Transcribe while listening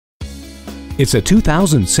It's a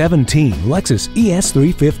 2017 Lexus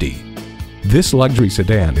ES350. This luxury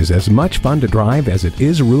sedan is as much fun to drive as it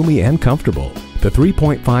is roomy and comfortable. The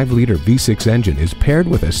 3.5-liter V6 engine is paired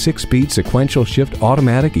with a 6-speed sequential shift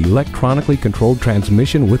automatic electronically controlled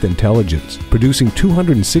transmission with intelligence, producing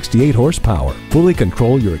 268 horsepower. Fully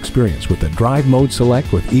control your experience with the Drive Mode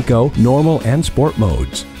Select with Eco, Normal, and Sport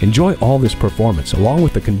modes. Enjoy all this performance along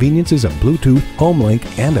with the conveniences of Bluetooth,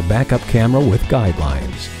 HomeLink, and a backup camera with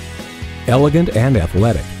guidelines. Elegant and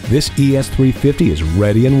athletic, this ES350 is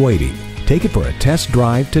ready and waiting. Take it for a test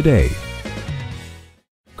drive today.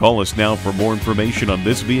 Call us now for more information on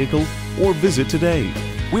this vehicle or visit today.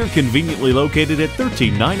 We're conveniently located at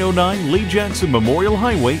 13909 Lee Jackson Memorial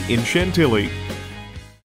Highway in Chantilly.